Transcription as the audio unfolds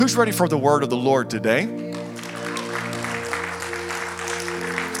Who's ready for the word of the Lord today?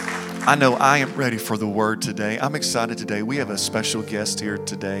 I know I am ready for the word today. I'm excited today. We have a special guest here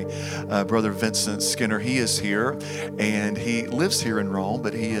today, Brother Vincent Skinner. He is here, and he lives here in Rome,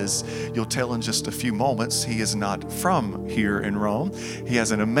 but you'll tell in just a few moments, he is not from here in Rome. He has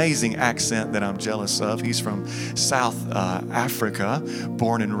an amazing accent that I'm jealous of. He's from South Africa,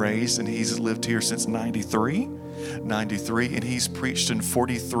 born and raised, and he's lived here since 93, and he's preached in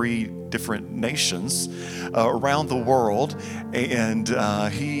 43 different nations around the world, and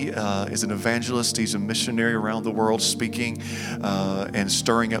he is an evangelist. He's a missionary around the world, speaking and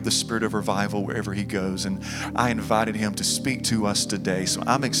stirring up the spirit of revival wherever he goes, and I invited him to speak to us today, so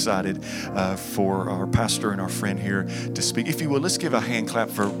I'm excited for our pastor and our friend here to speak. If you will, let's give a hand clap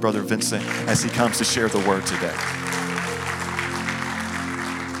for Brother Vincent as he comes to share the word today.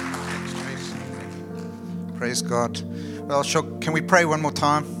 Praise God. Well, can we pray one more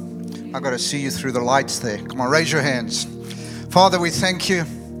time? I've got to see you through the lights there. Come on, raise your hands. Father, we thank you.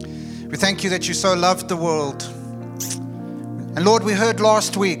 We thank you that you so loved the world. And Lord, we heard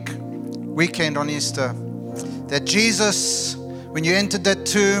last weekend on Easter, that Jesus, when you entered that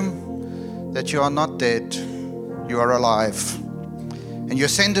tomb, that you are not dead, you are alive. And you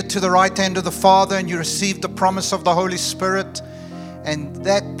ascended to the right hand of the Father, and you received the promise of the Holy Spirit. And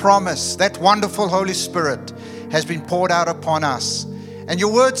that promise, that wonderful Holy Spirit, has been poured out upon us. And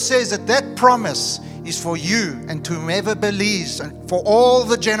your word says that that promise is for you and to whomever believes, and for all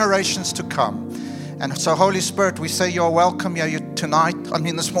the generations to come. And so, Holy Spirit, we say you're welcome here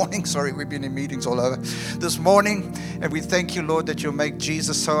this morning. Sorry, we've been in meetings all over this morning. And we thank you, Lord, that you'll make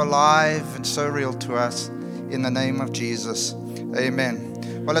Jesus so alive and so real to us. In the name of Jesus.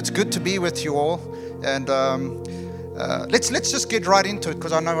 Amen. Well, it's good to be with you all. And let's just get right into it,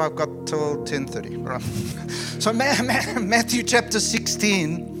 because I know I've got till 10:30. Right? So Matthew chapter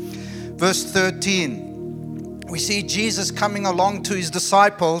 16, verse 13. We see Jesus coming along to his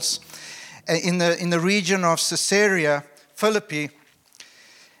disciples in the region of Caesarea Philippi.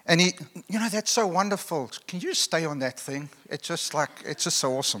 And that's so wonderful. Can you stay on that thing? It's just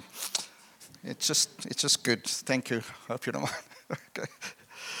so awesome. It's just good. Thank you. Hope you don't mind. Okay.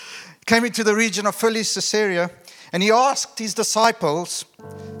 Came into the region of Philippi, Caesarea. And he asked his disciples,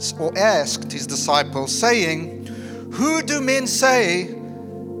 saying, "Who do men say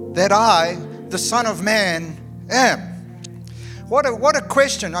that I, the Son of Man, am?" What a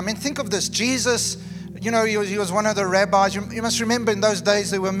question. I mean, think of this. Jesus, he was one of the rabbis. You must remember, in those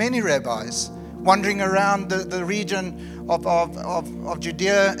days there were many rabbis wandering around the region of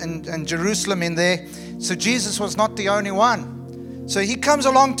Judea and Jerusalem in there. So Jesus was not the only one. So he comes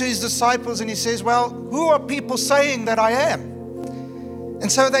along to his disciples and he says, "Well, who are people saying that I am?"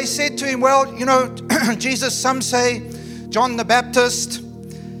 And so they said to him, "Well, Jesus, some say John the Baptist,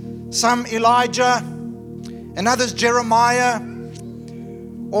 some Elijah, and others Jeremiah,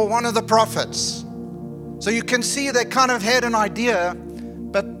 or one of the prophets." So you can see they kind of had an idea,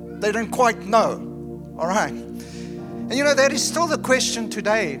 but they didn't quite know. All right. And that is still the question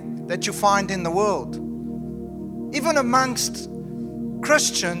today that you find in the world. Even amongst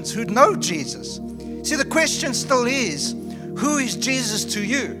Christians who know Jesus. See, the question still is, who is Jesus to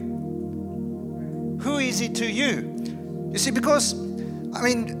you? Who is he to you? You see, because,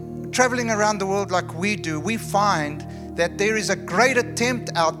 traveling around the world like we do, we find that there is a great attempt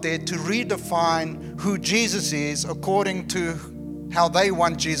out there to redefine who Jesus is according to how they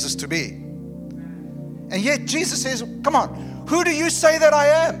want Jesus to be. And yet Jesus says, come on, who do you say that I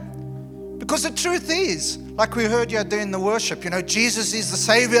am? Because the truth is, like we heard you there in the worship, Jesus is the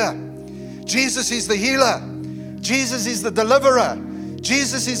Savior. Jesus is the healer. Jesus is the deliverer.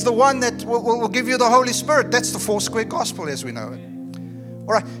 Jesus is the one that will give you the Holy Spirit. That's the four-square gospel as we know it.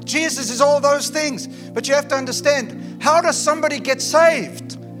 All right, Jesus is all those things. But you have to understand, how does somebody get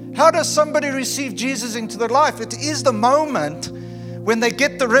saved? How does somebody receive Jesus into their life? It is the moment when they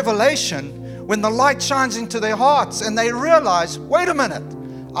get the revelation, when the light shines into their hearts and they realize, wait a minute,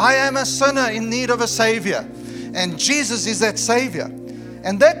 I am a sinner in need of a Savior. And Jesus is that Savior.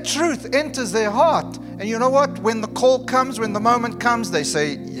 And that truth enters their heart. And you know what? When the call comes, when the moment comes, they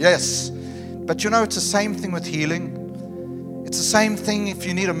say, yes. But it's the same thing with healing. It's the same thing if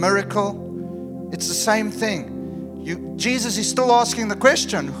you need a miracle. It's the same thing. Jesus is still asking the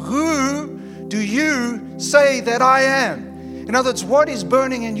question, who do you say that I am? In other words, what is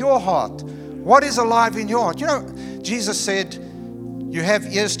burning in your heart? What is alive in your heart? Jesus said, you have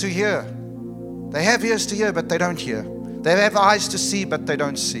ears to hear. They have ears to hear, but they don't hear. They have eyes to see, but they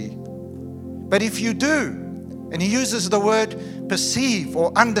don't see. But if you do, and he uses the word perceive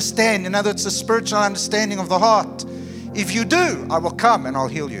or understand, in other words, the spiritual understanding of the heart. If you do, I will come and I'll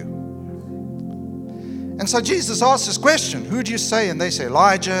heal you. And so Jesus asks this question, who do you say? And they say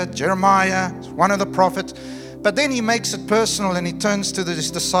Elijah, Jeremiah, one of the prophets. But then he makes it personal and he turns to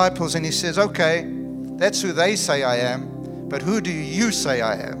his disciples and he says, okay, that's who they say I am, but who do you say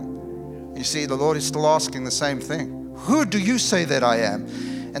I am? You see, the Lord is still asking the same thing. Who do you say that I am?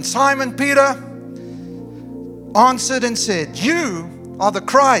 And Simon Peter answered and said, you are the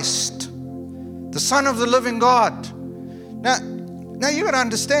Christ, the Son of the living God. Now you got to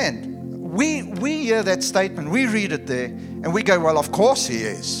understand, we hear that statement, we read it there, and we go, well, of course he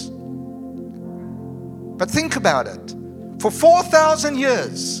is. But think about it. For 4,000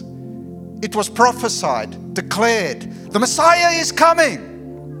 years, it was prophesied, declared, the Messiah is coming.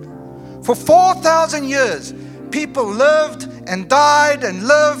 For 4,000 years, people lived and died and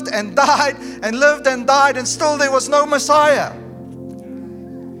lived and died and lived and died, and still there was no Messiah.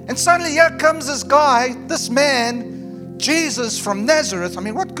 And suddenly here comes this guy, this man, Jesus from Nazareth. I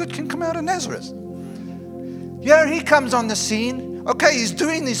mean, what good can come out of Nazareth? Here he comes on the scene. Okay, he's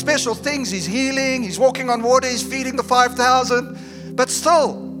doing these special things. He's healing, he's walking on water, he's feeding the 5,000. But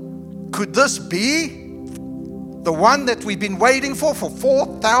still, could this be the one that we've been waiting for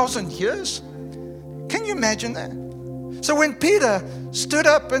 4,000 years? Can you imagine that? So when Peter stood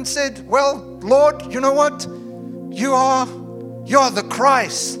up and said, well, Lord, you know what? You are the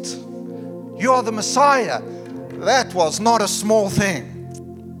Christ. You are the Messiah. That was not a small thing.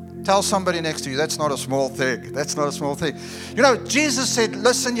 Tell somebody next to you, that's not a small thing. That's not a small thing. You know, Jesus said,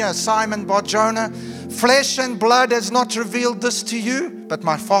 listen here, Simon Bar-Jonah, flesh and blood has not revealed this to you, but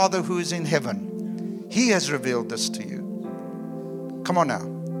my Father who is in heaven, he has revealed this to you. Come on now.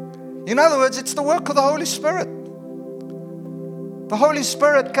 In other words, it's the work of the Holy Spirit. The Holy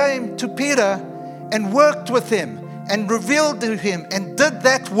Spirit came to Peter and worked with him and revealed to him and did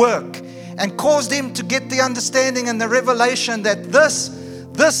that work and caused him to get the understanding and the revelation that this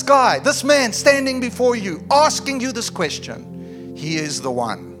guy, this man standing before you, asking you this question, he is the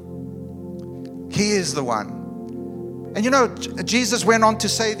one. He is the one. And you know, Jesus went on to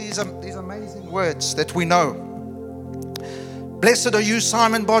say these amazing words that we know. Blessed are you,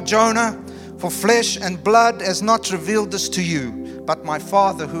 Simon Bar-Jonah, for flesh and blood has not revealed this to you, but my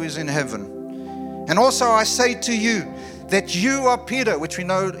Father who is in heaven. And also I say to you that you are Peter, which we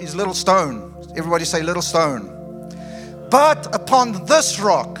know is little stone. Everybody say little stone. But upon this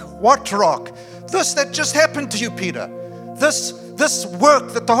rock, what rock? This that just happened to you, Peter. This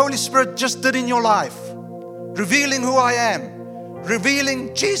work that the Holy Spirit just did in your life, revealing who I am,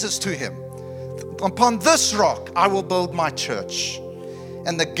 revealing Jesus to him. Upon this rock I will build my church,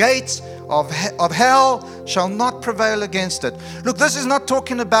 and the gates of hell shall not prevail against it. Look, this is not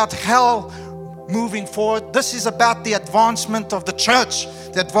talking about hell moving forward. This is about the advancement of the church,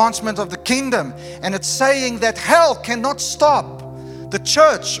 the advancement of the kingdom. And it's saying that hell cannot stop the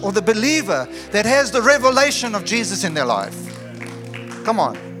church or the believer that has the revelation of Jesus in their life. Come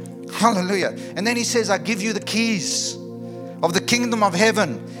on. Hallelujah. And then he says, I give you the keys of the kingdom of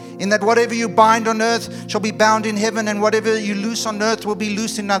heaven, in that whatever you bind on earth shall be bound in heaven, and whatever you loose on earth will be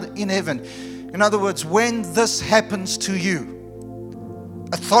loosed in heaven. In other words, when this happens to you,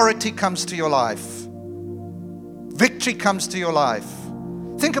 authority comes to your life. Victory comes to your life.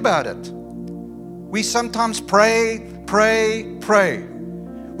 Think about it. We sometimes pray.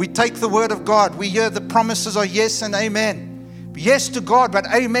 We take the word of God. We hear the promises are yes and amen. Yes to God, but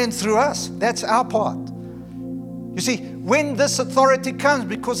amen through us. That's our part. You see, when this authority comes,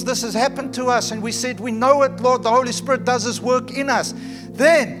 because this has happened to us and we said, we know it, Lord, the Holy Spirit does His work in us,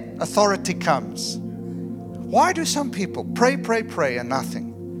 then authority comes. Why do some people pray and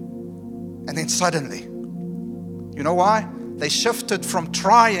nothing? And then suddenly, you know why? They shifted from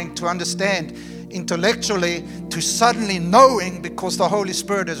trying to understand intellectually to suddenly knowing, because the Holy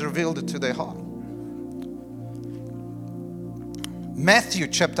Spirit has revealed it to their heart. Matthew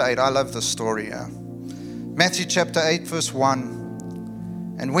chapter 8, I love this story. Matthew chapter 8 verse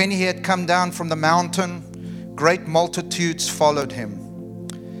 1. And when he had come down from the mountain, great multitudes followed him.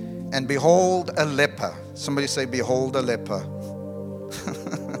 And behold, a leper. Somebody say, behold, a leper.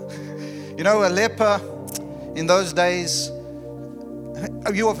 You know, a leper in those days,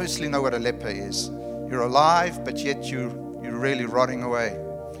 you obviously know what a leper is. You're alive, but yet you're really rotting away.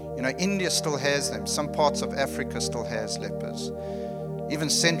 You know, India still has them. Some parts of Africa still has lepers. Even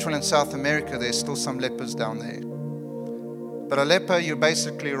Central and South America, there's still some lepers down there. But a leper, you're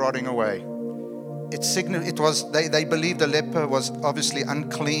basically rotting away. They believed a leper was obviously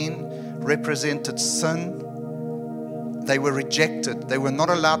unclean, represented sin. They were rejected. They were not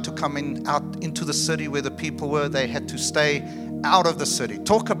allowed to come out into the city where the people were. They had to stay out of the city.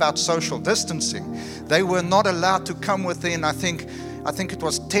 Talk about social distancing. They were not allowed to come within, I think it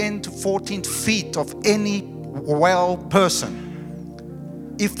was 10 to 14 feet of any well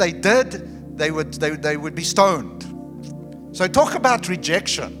person. If they did, they would be stoned. So talk about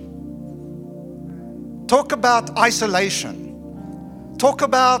rejection. Talk about isolation. Talk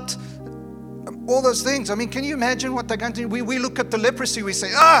about all those things. I mean, can you imagine what they're going to do? We look at the leprosy, we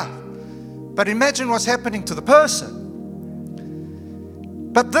say, but imagine what's happening to the person.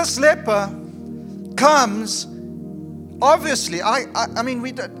 But this leper comes, obviously,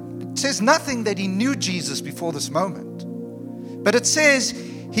 it says nothing that he knew Jesus before this moment. But it says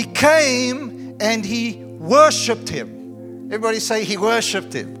he came and he worshipped him. Everybody say he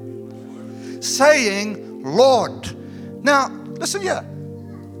worshipped him. Saying, Lord. Now, listen here.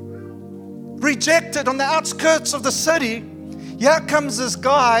 Rejected on the outskirts of the city, here comes this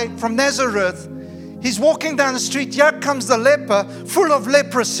guy from Nazareth. He's walking down the street. Here comes the leper, full of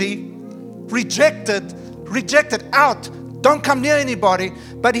leprosy, rejected out. Don't come near anybody.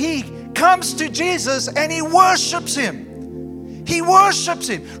 But he comes to Jesus and he worships him. He worships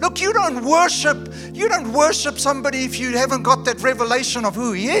him. Look, you don't worship somebody if you haven't got that revelation of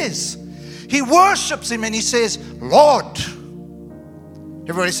who he is. He worships him and he says, Lord.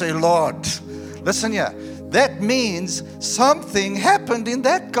 Everybody say, Lord. Listen here. That means something happened in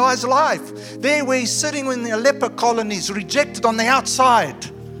that guy's life. There where he's sitting in the leper colonies, rejected on the outside.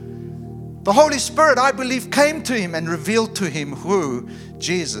 The Holy Spirit, I believe, came to him and revealed to him who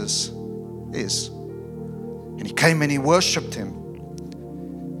Jesus is. And he came and he worshipped him.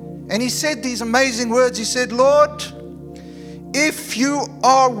 And he said these amazing words. He said, Lord, if you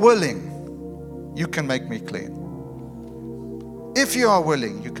are willing, you can make me clean. If you are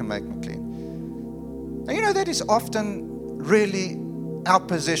willing, you can make me clean. And you know, that is often really our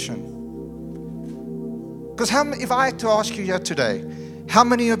position. Because if I had to ask you here today, how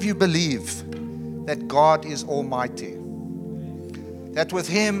many of you believe that God is almighty? That with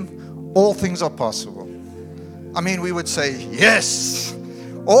him, all things are possible. I mean, we would say, yes,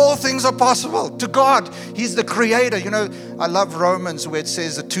 all things are possible. To God, he's the creator. You know, I love Romans where it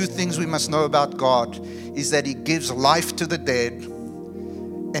says the two things we must know about God is that he gives life to the dead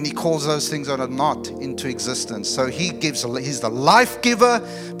and he calls those things that are not into existence. So he's the life giver,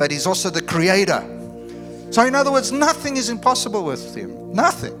 but he's also the creator. So in other words, nothing is impossible with him.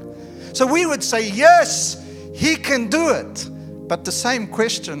 Nothing. So we would say, yes, he can do it. But the same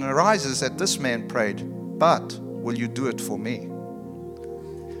question arises that this man prayed, but will you do it for me?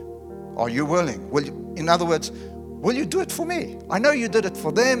 Are you willing? In other words, will you do it for me? I know you did it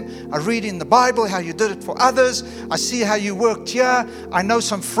for them. I read in the Bible how you did it for others. I see how you worked here. I know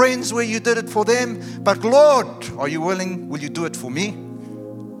some friends where you did it for them. But Lord, are you willing? Will you do it for me?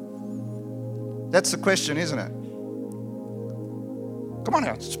 That's the question, isn't it? Come on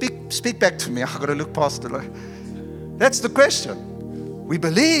now, speak back to me. I've got to look past it. That's the question. We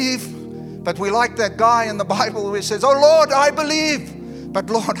believe, but we like that guy in the Bible who says, oh Lord, I believe. But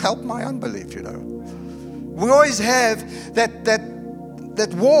Lord, help my unbelief, you know. We always have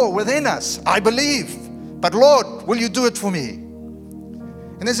that war within us. I believe, but Lord, will you do it for me?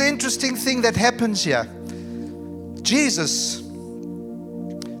 And there's an interesting thing that happens here. Jesus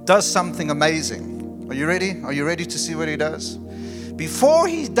does something amazing. Are you ready? Are you ready to see what he does? Before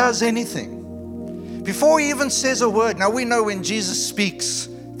he does anything, before he even says a word. Now we know when Jesus speaks,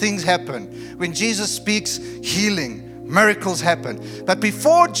 things happen. When Jesus speaks, healing, miracles happen. But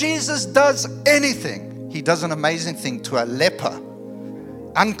before Jesus does anything, he does an amazing thing to a leper.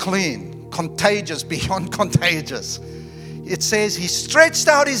 Unclean, contagious, beyond contagious. It says he stretched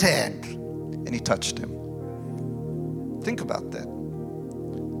out his hand and he touched him. Think about that.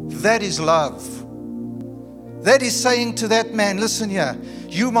 That is love. That is saying to that man, listen here,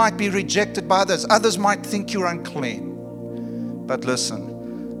 you might be rejected by others. Others might think you're unclean. But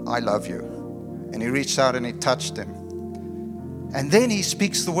listen, I love you. And he reached out and he touched him. And then he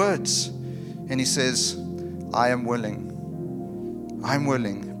speaks the words. And he says, I am willing. I'm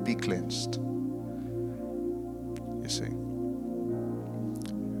willing. Be cleansed. You see.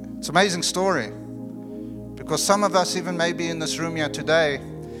 It's an amazing story. Because some of us, even maybe in this room here today,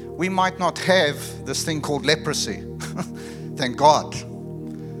 we might not have this thing called leprosy. Thank God.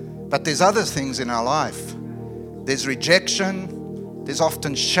 But there's other things in our life. There's rejection. There's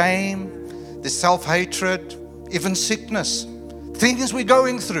often shame. There's self-hatred. Even sickness. Things we're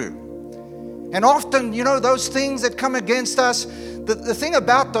going through. And often, you know, those things that come against us, the thing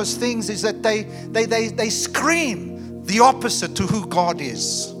about those things is that they scream the opposite to who God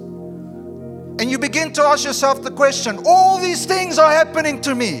is. And you begin to ask yourself the question, all these things are happening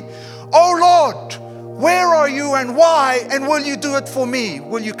to me. Oh Lord, Where are you and why? And will you do it for me?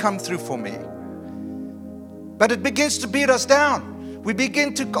 Will you come through for me? But it begins to beat us down. We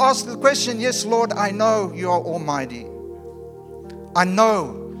begin to ask the question, yes, Lord, I know you are almighty. I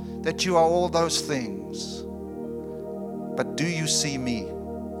know that you are all those things. But do you see me?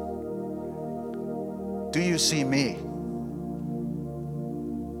 Do you see me?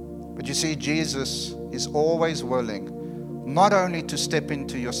 But you see, Jesus is always willing not only to step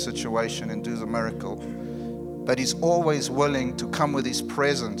into your situation and do the miracle, but He's always willing to come with His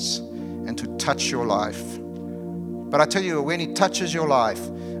presence and to touch your life. But I tell you, when He touches your life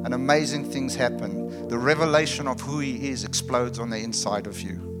and amazing things happen, the revelation of who He is explodes on the inside of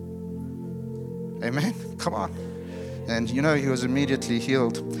you. Amen? Come on. And he was immediately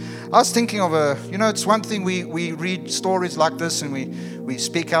healed. I was thinking of it's one thing we read stories like this and we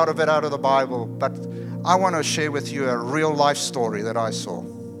speak out of the Bible, but I want to share with you a real life story that I saw.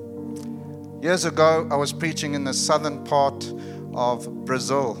 Years ago, I was preaching in the southern part of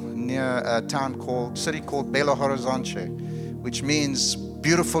Brazil, near a city called Belo Horizonte, which means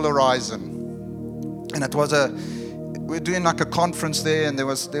beautiful horizon. And it was we were doing like a conference there, and there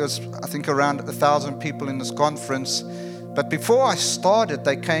was I think around 1,000 people in this conference. But before I started,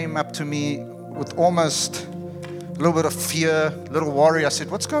 they came up to me with almost a little bit of fear, a little worry. I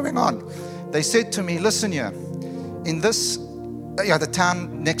said, "What's going on?" They said to me, "Listen here, in this, the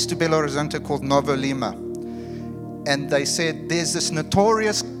town next to Belo Horizonte called Nova Lima," and they said, "There's this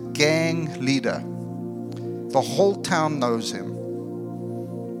notorious gang leader. The whole town knows him.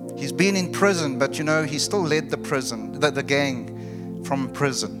 He's been in prison, but he still led the gang from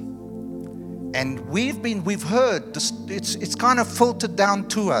prison. And we've heard this, it's kind of filtered down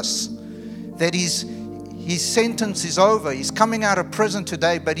to us that his sentence is over. He's coming out of prison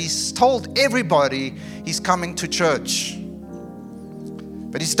today, but he's told everybody he's coming to church.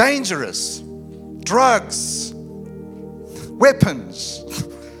 But he's dangerous. Drugs, weapons,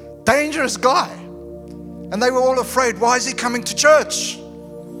 dangerous guy." And they were all afraid. Why is he coming to church?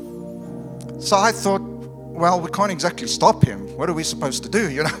 So I thought, well, we can't exactly stop him. What are we supposed to do,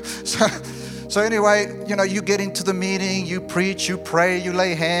 So anyway, you get into the meeting, you preach, you pray, you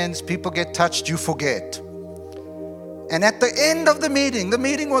lay hands, people get touched, you forget. And at the end of the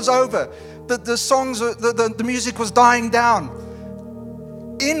meeting was over. The songs, the music was dying down.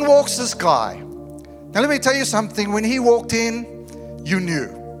 In walks this guy. Now let me tell you something. When he walked in, you knew.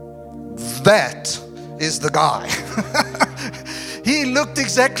 That is the guy. He looked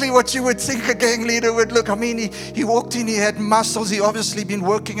exactly what you would think a gang leader would look. I mean, he walked in, he had muscles. He obviously been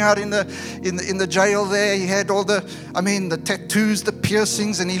working out in the jail there. He had all the tattoos, the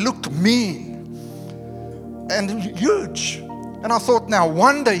piercings, and he looked mean and huge. And I thought, now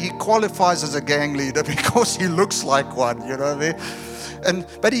wonder he qualifies as a gang leader because he looks like one, you know what I mean?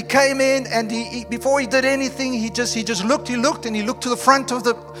 But he came in, and he before he did anything, he just looked, and he looked to the front of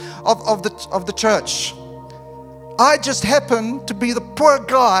the church. I just happened to be the poor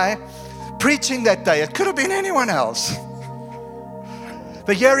guy preaching that day. It could have been anyone else.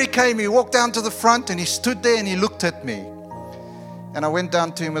 But here he came, he walked down to the front, and he stood there and he looked at me. And I went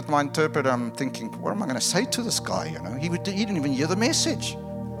down to him with my interpreter. I'm thinking, what am I going to say to this guy? He didn't even hear the message.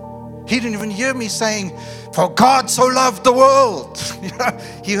 He didn't even hear me saying, "For God so loved the world."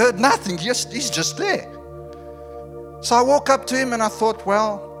 He heard nothing. He's just there. So I walk up to him and I thought,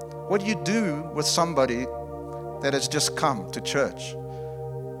 well, what do you do with somebody that has just come to church?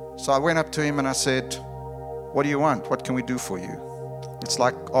 So I went up to him and I said, "What do you want? What can we do for you?" It's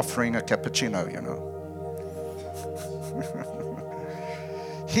like offering a cappuccino,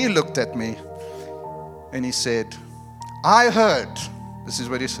 He looked at me and he said, "I heard," this is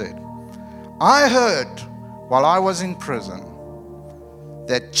what he said, "I heard while I was in prison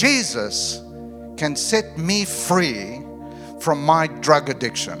that Jesus can set me free from my drug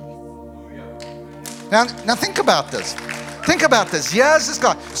addiction." Now think about this. Think about this. Here's this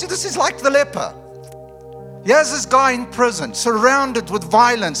guy. See, this is like the leper. Here's this guy in prison, surrounded with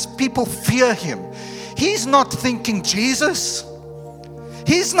violence. People fear him. He's not thinking Jesus.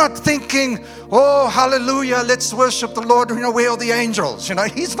 He's not thinking, "Oh, hallelujah, let's worship the Lord. Where are the angels?"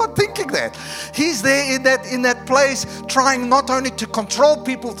 He's not thinking that. He's there in that place, trying not only to control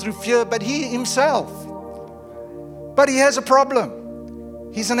people through fear, but he himself. But he has a problem.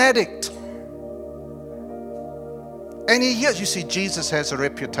 He's an addict. And he hears, you see, Jesus has a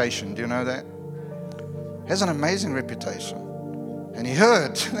reputation. Do you know that? Has an amazing reputation. And he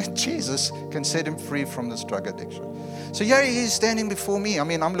heard that Jesus can set him free from this drug addiction. So here he is standing before me.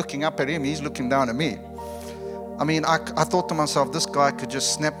 I'm looking up at him. He's looking down at me. I thought to myself, this guy could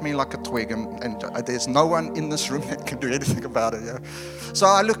just snap me like a twig, and there's no one in this room that can do anything about it. So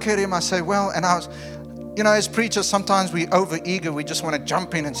I look at him, I say, well, and You know, as preachers, sometimes we over-eager. We just want to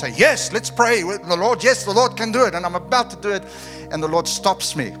jump in and say, yes, let's pray with the Lord. Yes, the Lord can do it. And I'm about to do it. And the Lord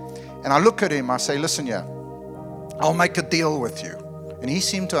stops me. And I look at him. I say, listen here, I'll make a deal with you. And he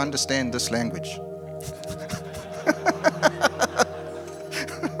seemed to understand this language.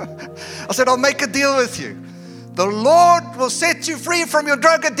 I said, I'll make a deal with you. The Lord will set you free from your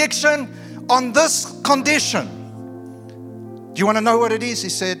drug addiction on this condition. Do you want to know what it is? He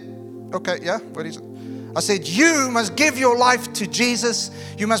said, okay, yeah, what is it? I said, you must give your life to Jesus.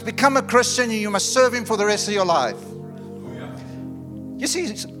 You must become a Christian and you must serve him for the rest of your life. You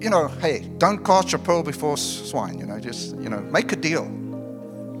see, you know, hey, don't cast your pearl before swine, you know, just, you know, make a deal.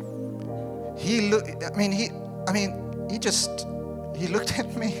 He looked at me.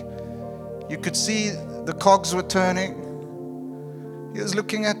 You could see the cogs were turning. He was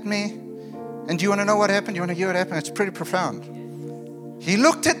looking at me. And do you want to know what happened? Do you want to hear what happened? It's pretty profound. He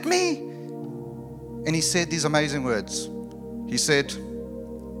looked at me and he said these amazing words. He said,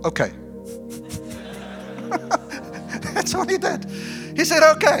 okay. That's all he did. He said,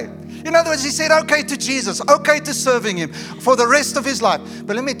 okay. In other words, he said, okay to Jesus, okay to serving him for the rest of his life.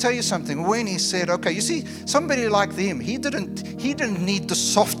 But let me tell you something. When he said, okay, you see, somebody like him, he didn't need the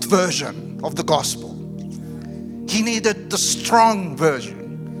soft version of the gospel. He needed the strong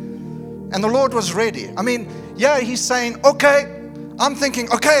version. And the Lord was ready. I mean, yeah, he's saying, okay. I'm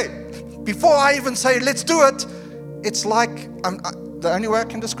thinking, okay, before I even say, let's do it, it's like, the only way I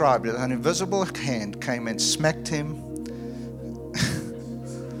can describe it, an invisible hand came and smacked him.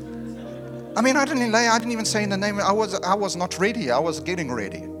 I mean, I didn't even say in the name. I was not ready. I was getting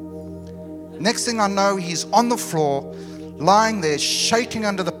ready. Next thing I know, he's on the floor, lying there, shaking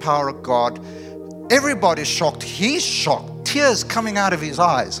under the power of God. Everybody's shocked. He's shocked. Tears coming out of his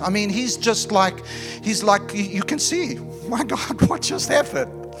eyes. I mean, he's like, you can see, my God, what just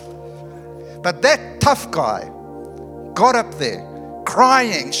happened? But that tough guy got up there,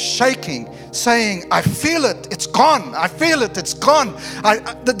 crying, shaking, saying, I feel it, it's gone. I feel it, it's gone.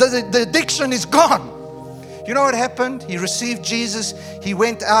 The addiction is gone. You know what happened? He received Jesus. He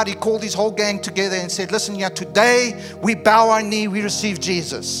went out, he called his whole gang together and said, listen, yeah, today we bow our knee, we receive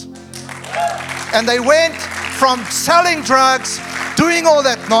Jesus. And they went from selling drugs, doing all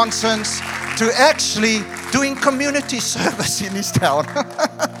that nonsense, to actually doing community service in his town.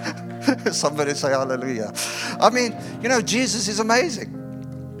 Somebody say hallelujah. I mean, you know, Jesus is amazing.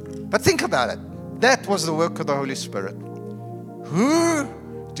 But think about it. That was the work of the Holy Spirit. Who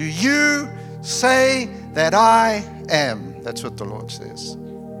do you say that I am? That's what the Lord says.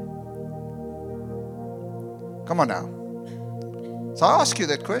 Come on now. So I ask you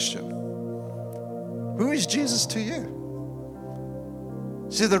that question. Who is Jesus to you?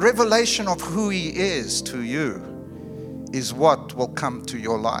 See, the revelation of who he is to you is what will come to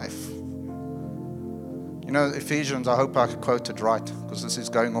your life. You know, Ephesians, I hope I quoted right, because this is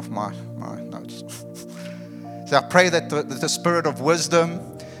going off my notes. So I pray that the spirit of wisdom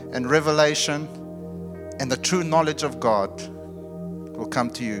and revelation and the true knowledge of God will come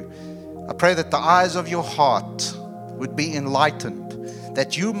to you. I pray that the eyes of your heart would be enlightened,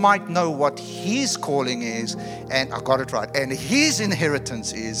 that you might know what his calling is, and I got it right, and his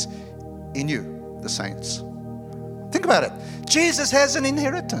inheritance is in you, the saints. Think about it. Jesus has an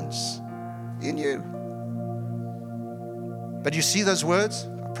inheritance in you. But you see those words?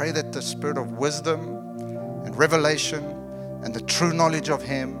 I pray that the spirit of wisdom and revelation and the true knowledge of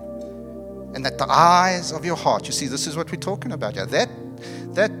him, and that the eyes of your heart, you see, this is what we're talking about here.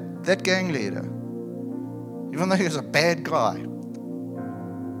 That gang leader, even though he was a bad guy,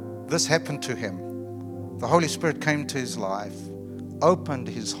 this happened to him. The Holy Spirit came to his life, opened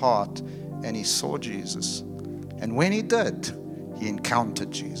his heart, and he saw Jesus. And when he did, he encountered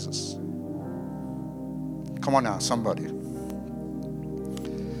Jesus. Come on now, somebody.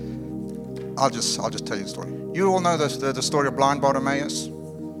 I'll just tell you the story. You all know the story of blind Bartimaeus.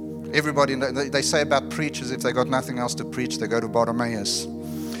 Everybody, they say about preachers, if they got nothing else to preach, they go to Bartimaeus.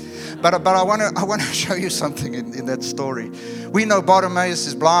 But I want to show you something in that story. We know Bartimaeus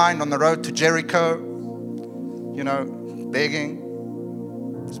is blind on the road to Jericho, you know, begging.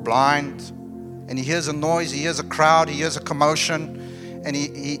 He's blind, and he hears a noise, he hears a crowd, he hears a commotion, and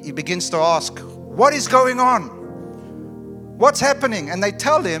he begins to ask, what is going on? What's happening? And they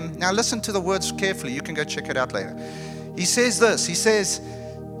tell him, now listen to the words carefully, you can go check it out later. He says this,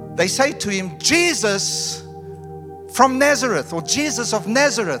 they say to him, Jesus from Nazareth, or Jesus of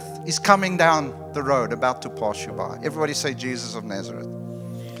Nazareth, is coming down the road, about to pass you by. Everybody say Jesus of Nazareth.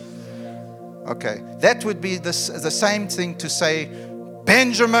 Okay, that would be the same thing to say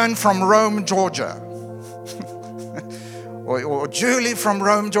Benjamin from Rome, Georgia. or Julie from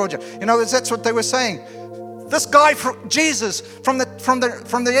Rome, Georgia. You know, that's what they were saying. This guy, Jesus, from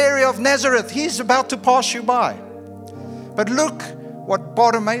the area of Nazareth, he's about to pass you by. But look what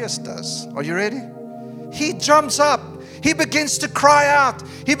Bartimaeus does. Are you ready? He jumps up. He begins to cry out.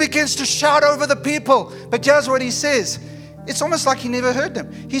 He begins to shout over the people. But here's what he says. It's almost like he never heard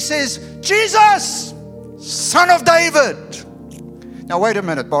them. He says, Jesus, Son of David. Now, wait a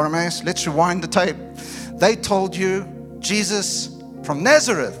minute, Bartimaeus. Let's rewind the tape. They told you, Jesus from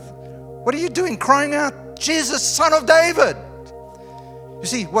Nazareth. What are you doing crying out, Jesus, Son of David? You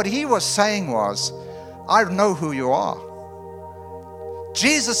see, what he was saying was, I know who you are.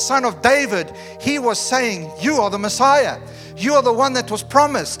 Jesus, Son of David, he was saying, you are the Messiah. You are the one that was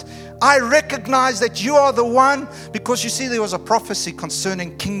promised. I recognize that you are the one, because you see, there was a prophecy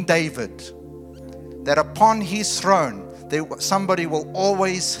concerning King David, that upon his throne, somebody will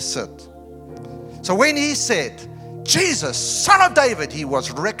always sit. So when he said, Jesus, Son of David, he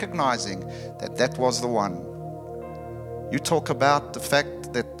was recognizing that that was the one. You talk about the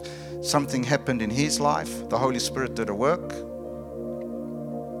fact that something happened in his life. The Holy Spirit did a work.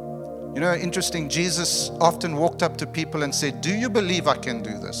 You know, interesting, Jesus often walked up to people and said, do you believe I can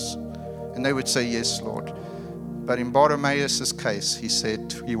do this? And they would say, yes, Lord. But in Bartimaeus' case, he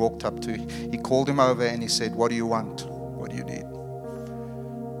walked up to, he called him over and he said, what do you want? What do you need?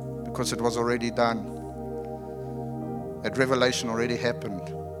 Because it was already done. That revelation already happened.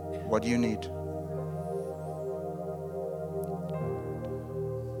 What do you need?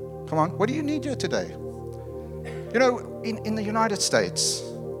 Come on, what do you need here today? You know, in the United States,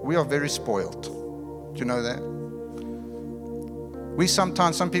 we are very spoiled. Do you know that?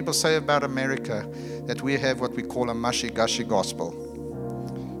 Some people say about America that we have what we call a mushy-gushy gospel.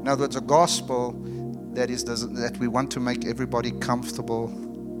 In other words, a gospel that we want to make everybody comfortable.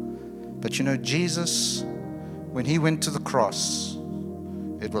 But you know, Jesus, when he went to the cross,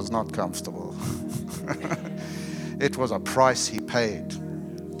 it was not comfortable. It was a price he paid.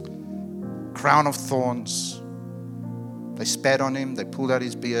 Crown of thorns. They spat on him. They pulled out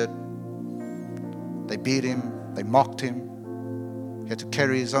his beard. They beat him. They mocked him. He had to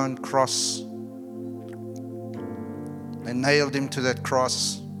carry his own cross. They nailed him to that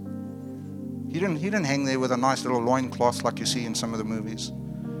cross. He didn't hang there with a nice little loincloth like you see in some of the movies.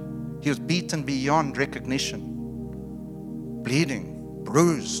 He was beaten beyond recognition. Bleeding,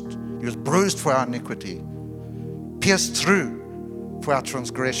 bruised. He was bruised for our iniquity. Pierced through for our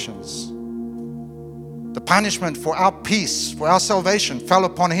transgressions. The punishment for our peace, for our salvation fell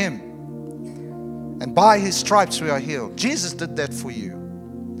upon him. And by his stripes we are healed. Jesus did that for you.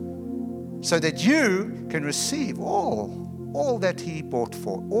 So that you can receive all that he bought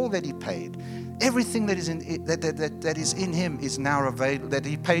for, all that he paid. Everything that is in him is now available, that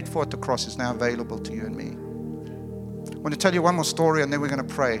he paid for at the cross is now available to you and me. I want to tell you one more story and then we're going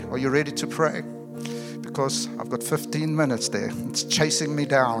to pray. Are you ready to pray? Because I've got 15 minutes there. It's chasing me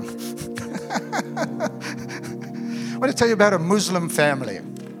down. I want to tell you about a Muslim family.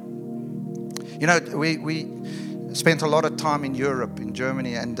 You know, we spent a lot of time in Europe, in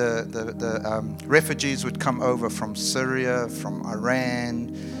Germany, and the refugees would come over from Syria, from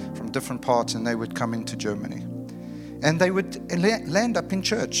Iran, from different parts, and they would come into Germany. And they would land up in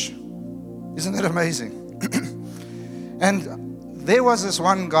church. Isn't that amazing? And there was this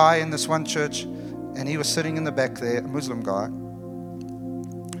one guy in this one church, and he was sitting in the back there, a Muslim guy,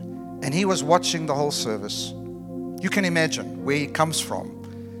 and he was watching the whole service. You can imagine where he comes from.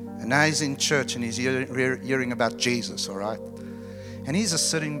 And now he's in church and he's hearing about Jesus, all right? And he's just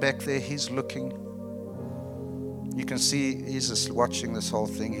sitting back there, he's looking. You can see he's just watching this whole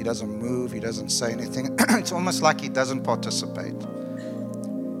thing. He doesn't move, he doesn't say anything. It's almost like he doesn't participate.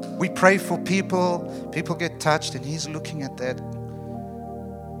 We pray for people, people get touched, and he's looking at that.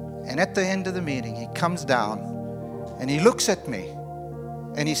 And at the end of the meeting, he comes down and he looks at me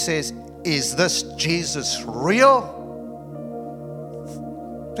and he says, is this Jesus real?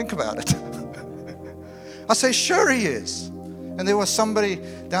 Think about it. I say, sure he is. And there was somebody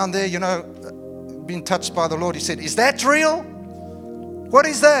down there, you know, being touched by the Lord. He said, is that real? What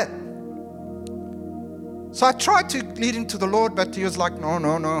is that? So I tried to lead him to the Lord, but he was like, no,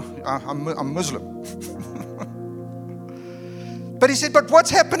 I'm Muslim. But he said, but what's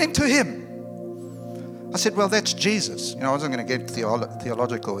happening to him? I said, well, that's Jesus. You know, I wasn't going to get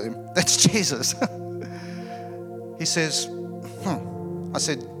theological with him. That's Jesus. He says, I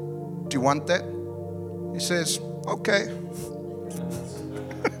said, do you want that? He says, okay.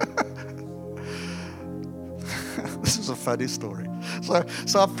 This is a funny story.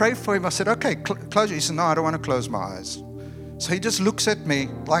 So I prayed for him. I said, okay, close your eyes. He said, no, I don't want to close my eyes. So he just looks at me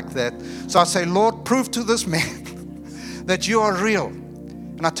like that. So I say, Lord, prove to this man that you are real.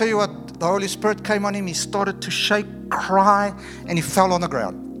 And I tell you what, the Holy Spirit came on him. He started to shake, cry, and he fell on the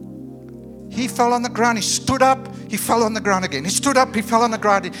ground. He fell on the ground. He stood up. He fell on the ground again. He stood up. He fell on the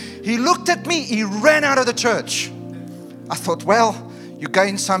ground. He looked at me. He ran out of the church. I thought, well, you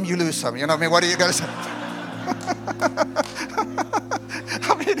gain some, you lose some. You know what I mean? What are you going to say?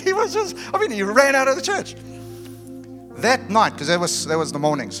 he ran out of the church. That night, because that was the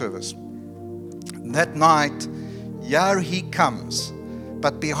morning service. That night, here he comes.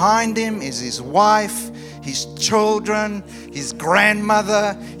 But behind him is his wife, his children, his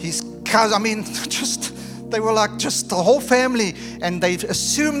grandmother, his cousin. They were like just the whole family, and they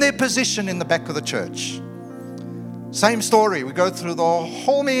assumed their position in the back of the church. Same story. We go through the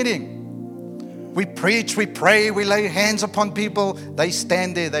whole meeting. We preach, we pray, we lay hands upon people. They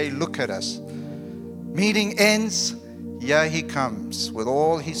stand there, they look at us. Meeting ends. Here he comes with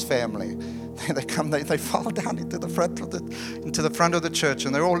all his family. They come, they fall down into the front of the church,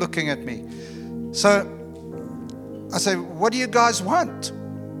 and they're all looking at me. So I say, what do you guys want?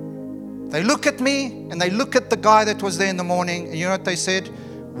 They look at me, and they look at the guy that was there in the morning, and you know what they said?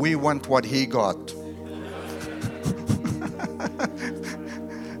 We want what he got.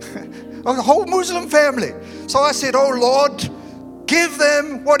 A whole Muslim family. So I said, oh Lord, give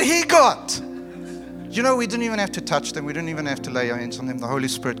them what he got. You know, we didn't even have to touch them. We didn't even have to lay our hands on them. The Holy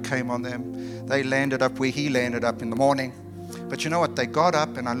Spirit came on them. They landed up where he landed up in the morning. But you know what? They got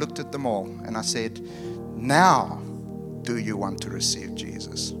up, and I looked at them all, and I said, now do you want to receive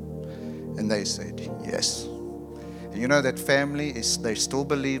Jesus? And they said, yes. And you know, that family, they're still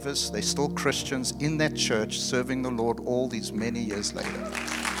believers. They're still Christians in that church, serving the Lord all these many years later.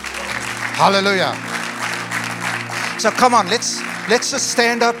 Hallelujah. So come on, let's just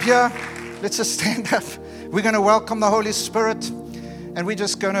stand up here. Let's just stand up. We're going to welcome the Holy Spirit, and we're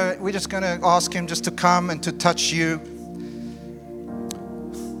just going to ask him just to come and to touch you.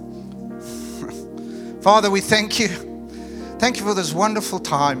 Father, we thank you. Thank you for this wonderful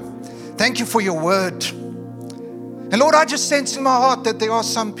time. Thank you for your word. And Lord, I just sense in my heart that there are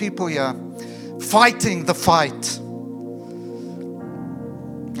some people here fighting the fight.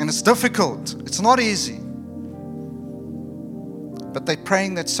 And it's difficult. It's not easy. But they're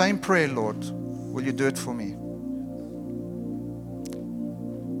praying that same prayer, Lord. Will you do it for me?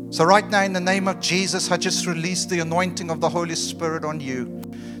 So right now, in the name of Jesus, I just release the anointing of the Holy Spirit on you.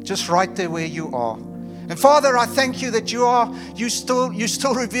 Just right there where you are. And Father, I thank you that you still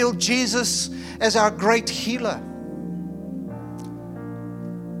reveal Jesus as our great healer.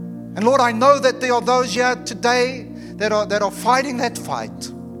 And Lord, I know that there are those here today that are fighting that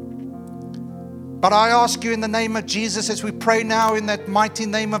fight. But I ask you in the name of Jesus, as we pray now in that mighty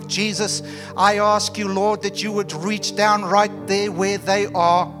name of Jesus, I ask you, Lord, that you would reach down right there where they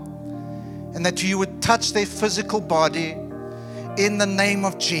are, and that you would touch their physical body in the name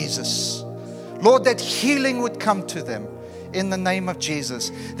of Jesus. Lord, that healing would come to them in the name of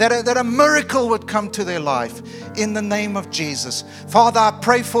Jesus. That a miracle would come to their life in the name of Jesus. Father, I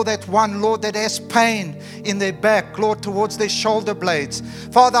pray for that one, Lord, that has pain in their back, Lord, towards their shoulder blades.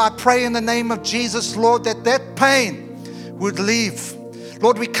 Father, I pray in the name of Jesus, Lord, that pain would leave.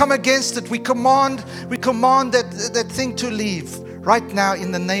 Lord, we come against it. We command that thing to leave right now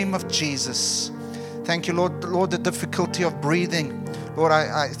in the name of Jesus. Thank you, Lord. Lord, the difficulty of breathing. Lord,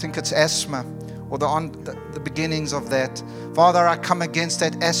 I think it's asthma, or the beginnings of that. Father, I come against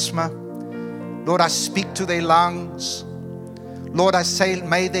that asthma. Lord, I speak to their lungs. Lord, I say,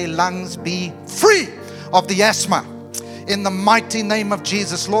 may their lungs be free of the asthma. In the mighty name of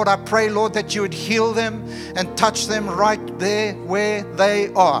Jesus, Lord, I pray, Lord, that you would heal them and touch them right there where they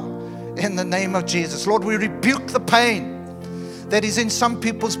are. In the name of Jesus. Lord, we rebuke the pain that is in some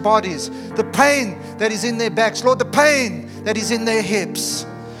people's bodies. The pain that is in their backs. Lord, the pain that is in their hips.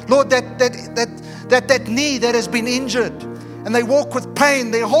 Lord, that knee that has been injured, and they walk with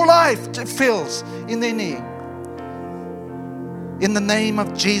pain their whole life, it feels in their knee. In the name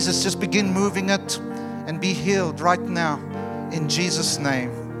of Jesus, just begin moving it and be healed right now in Jesus'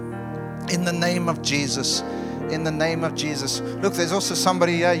 name. In the name of Jesus. In the name of Jesus. Look, there's also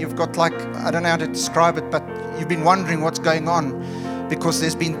somebody here, you've got I don't know how to describe it, but you've been wondering what's going on because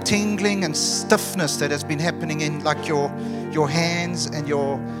there's been tingling and stiffness that has been happening in your hands and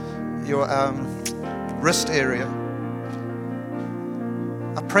your wrist area.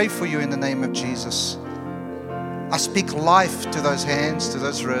 I pray for you in the name of Jesus. I speak life to those hands, to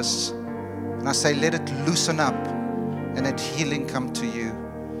those wrists, and I say, let it loosen up and let healing come to you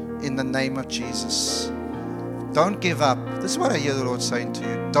in the name of Jesus. Don't give up. This is what I hear the Lord saying to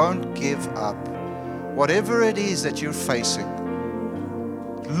you. Don't give up. Whatever it is that you're facing,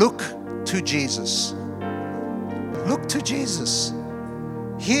 look to Jesus. Look to Jesus.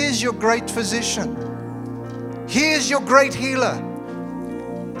 He is your great physician. He is your great healer.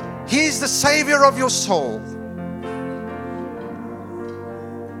 He is the Savior of your soul.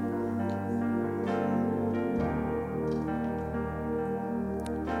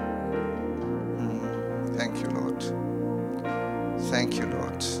 Thank you, Lord. Thank you,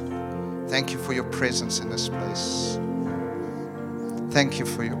 Lord. Thank you for your presence in this place. Thank you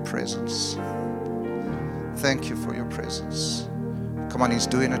for your presence. Thank you for your presence. Come on, He's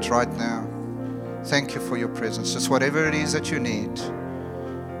doing it right now. Thank you for your presence. Just whatever it is that you need,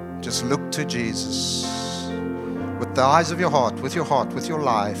 just look to Jesus. With the eyes of your heart, with your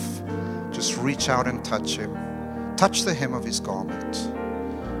life, just reach out and touch Him. Touch the hem of His garment.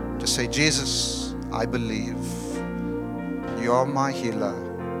 Just say, Jesus, I believe. You are my healer.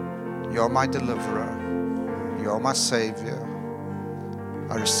 You are my deliverer. You are my Savior.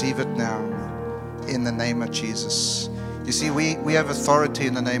 I receive it now in the name of Jesus. You see, we have authority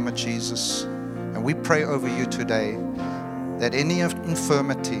in the name of Jesus. And we pray over you today that any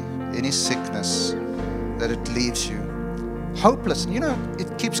infirmity, any sickness, that it leaves you. Hopeless. You know,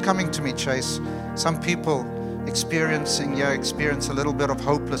 it keeps coming to me, Chase. Some people experience a little bit of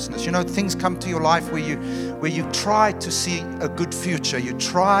hopelessness. You know, things come to your life where you try to see a good future. You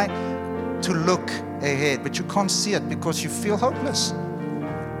try to look ahead, but you can't see it because you feel hopeless.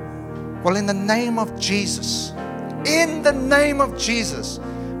 Well, in the name of Jesus,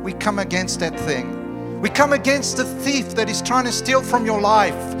 we come against that thing. We come against the thief that is trying to steal from your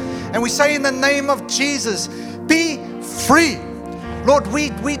life. And we say, in the name of Jesus, be free. Lord, we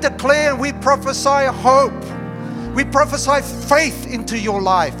declare and we prophesy hope. We prophesy faith into your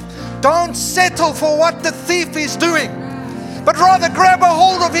life. Don't settle for what the thief is doing, but rather grab a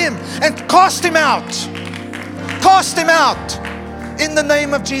hold of him and cast him out. Cast him out in the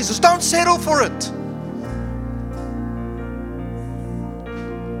name of Jesus. Don't settle for it.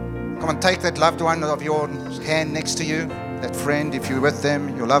 Come on, take that loved one of your hand next to you, that friend, if you're with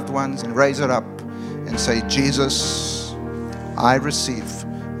them, your loved ones, and raise it up and say, Jesus, I receive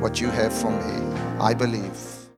what you have for me. I believe.